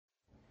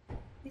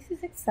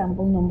This is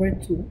example number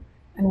 2,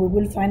 and we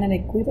will find an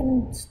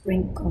equivalent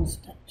spring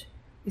constant.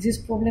 This is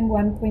problem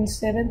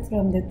 1.7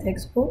 from the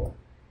textbook.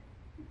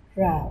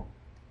 Right.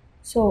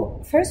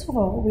 So first of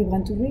all, we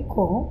want to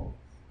recall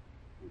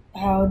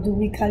how do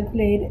we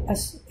calculate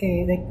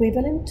the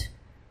equivalent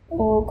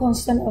or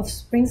constant of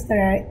springs that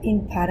are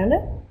in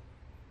parallel.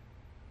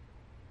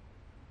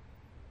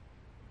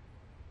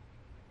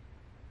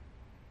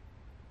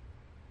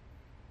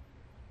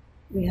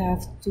 We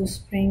have two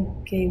springs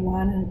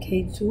K1 and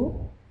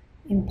K2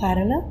 in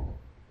parallel.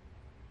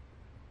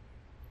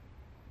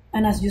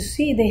 And as you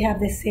see, they have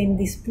the same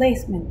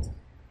displacement.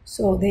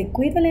 So the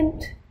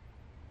equivalent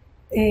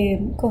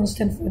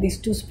constant for these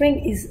two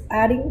springs is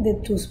adding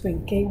the two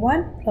springs,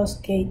 K1 plus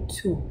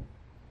K2.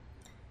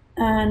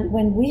 And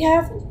when we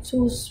have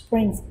two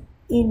springs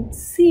in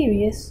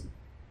series,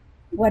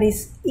 what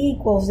is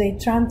equals, they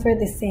transfer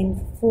the same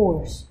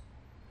force.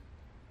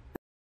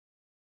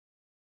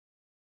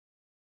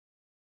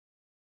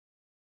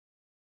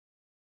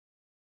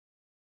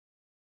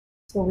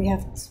 So we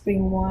have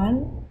spring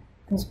 1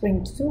 and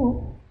spring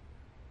 2.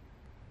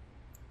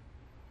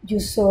 You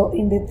saw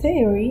in the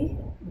theory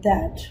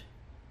that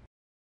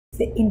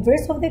the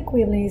inverse of the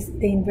equivalent is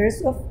the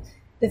inverse of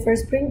the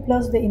first spring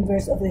plus the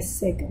inverse of the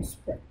second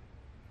spring.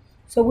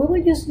 So we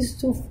will use these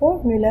two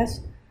formulas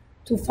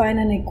to find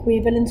an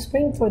equivalent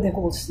spring for the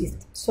whole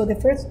system. So the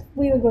first thing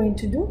we are going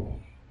to do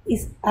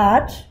is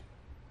add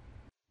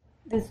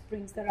the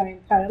springs that are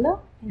in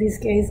parallel. In this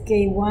case,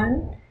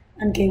 K1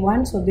 and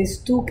K1, so these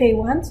two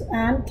K1s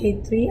and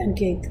K3 and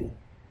K3.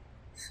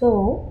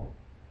 So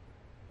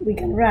we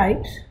can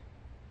write,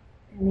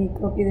 let me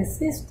copy the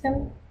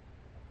system.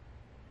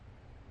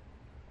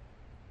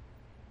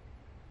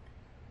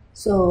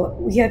 So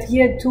we have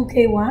here two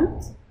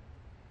K1s,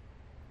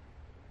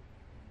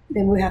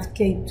 then we have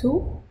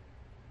K2,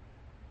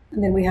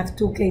 and then we have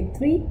two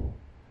K3,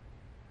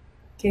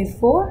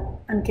 K4,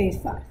 and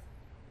K5.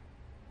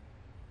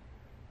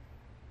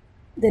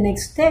 The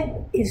next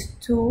step is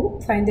to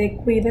find the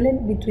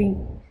equivalent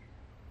between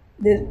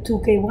the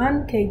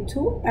 2K1,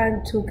 K2,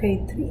 and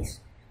 2K3s.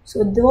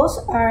 So those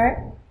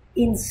are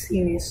in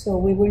series. So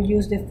we will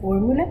use the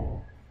formula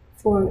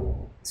for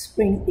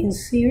spring in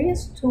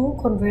series to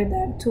convert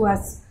that to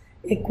as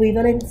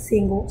equivalent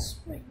single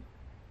spring.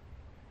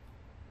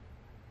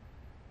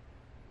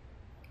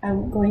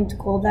 I'm going to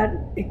call that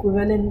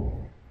equivalent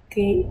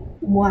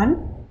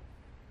K1.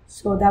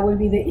 So that will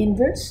be the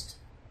inverse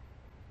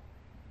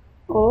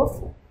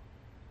of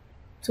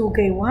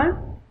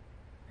 2K1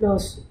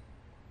 plus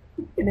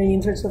the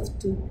inverse of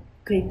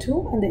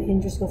 2K2 and the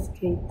inverse of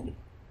K3.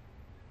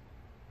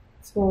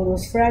 So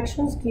those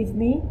fractions give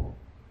me,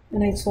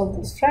 when I solve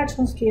those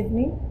fractions, give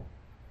me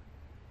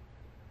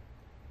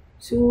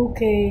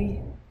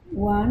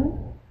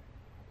 2K1,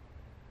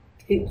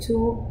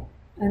 K2,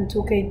 and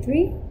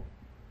 2K3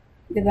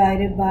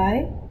 divided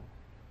by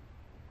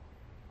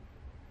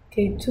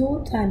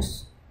K2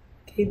 times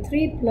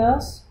K3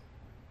 plus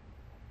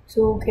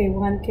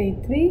 2K1,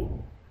 K3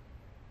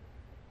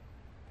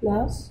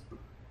 plus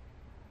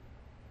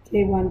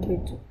K1,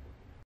 K2.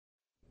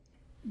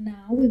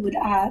 Now we would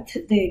add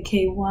the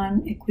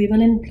K1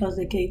 equivalent plus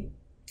the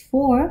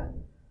K4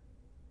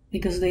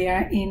 because they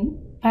are in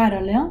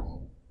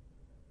parallel,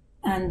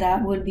 and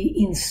that will be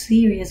in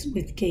series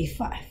with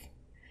K5.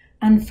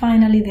 And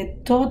finally, the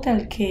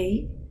total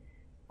K,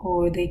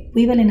 or the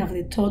equivalent of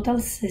the total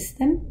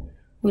system,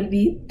 will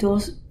be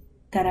those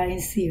that are in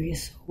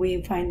series.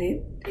 We find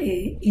the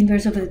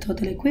inverse of the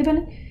total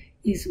equivalent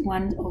is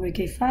 1 over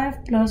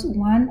K5 plus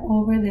 1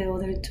 over the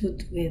other two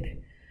together.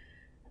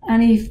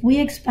 And if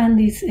we expand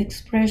this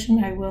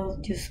expression, I will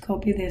just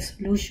copy the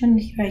solution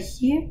right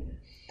here.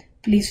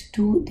 Please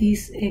do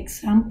this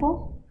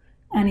example.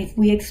 And if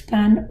we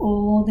expand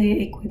all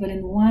the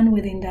equivalent 1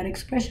 within that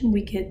expression,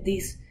 we get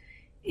this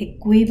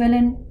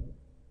equivalent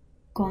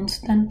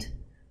constant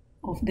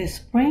of the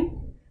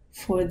spring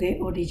for the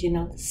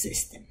original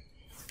system.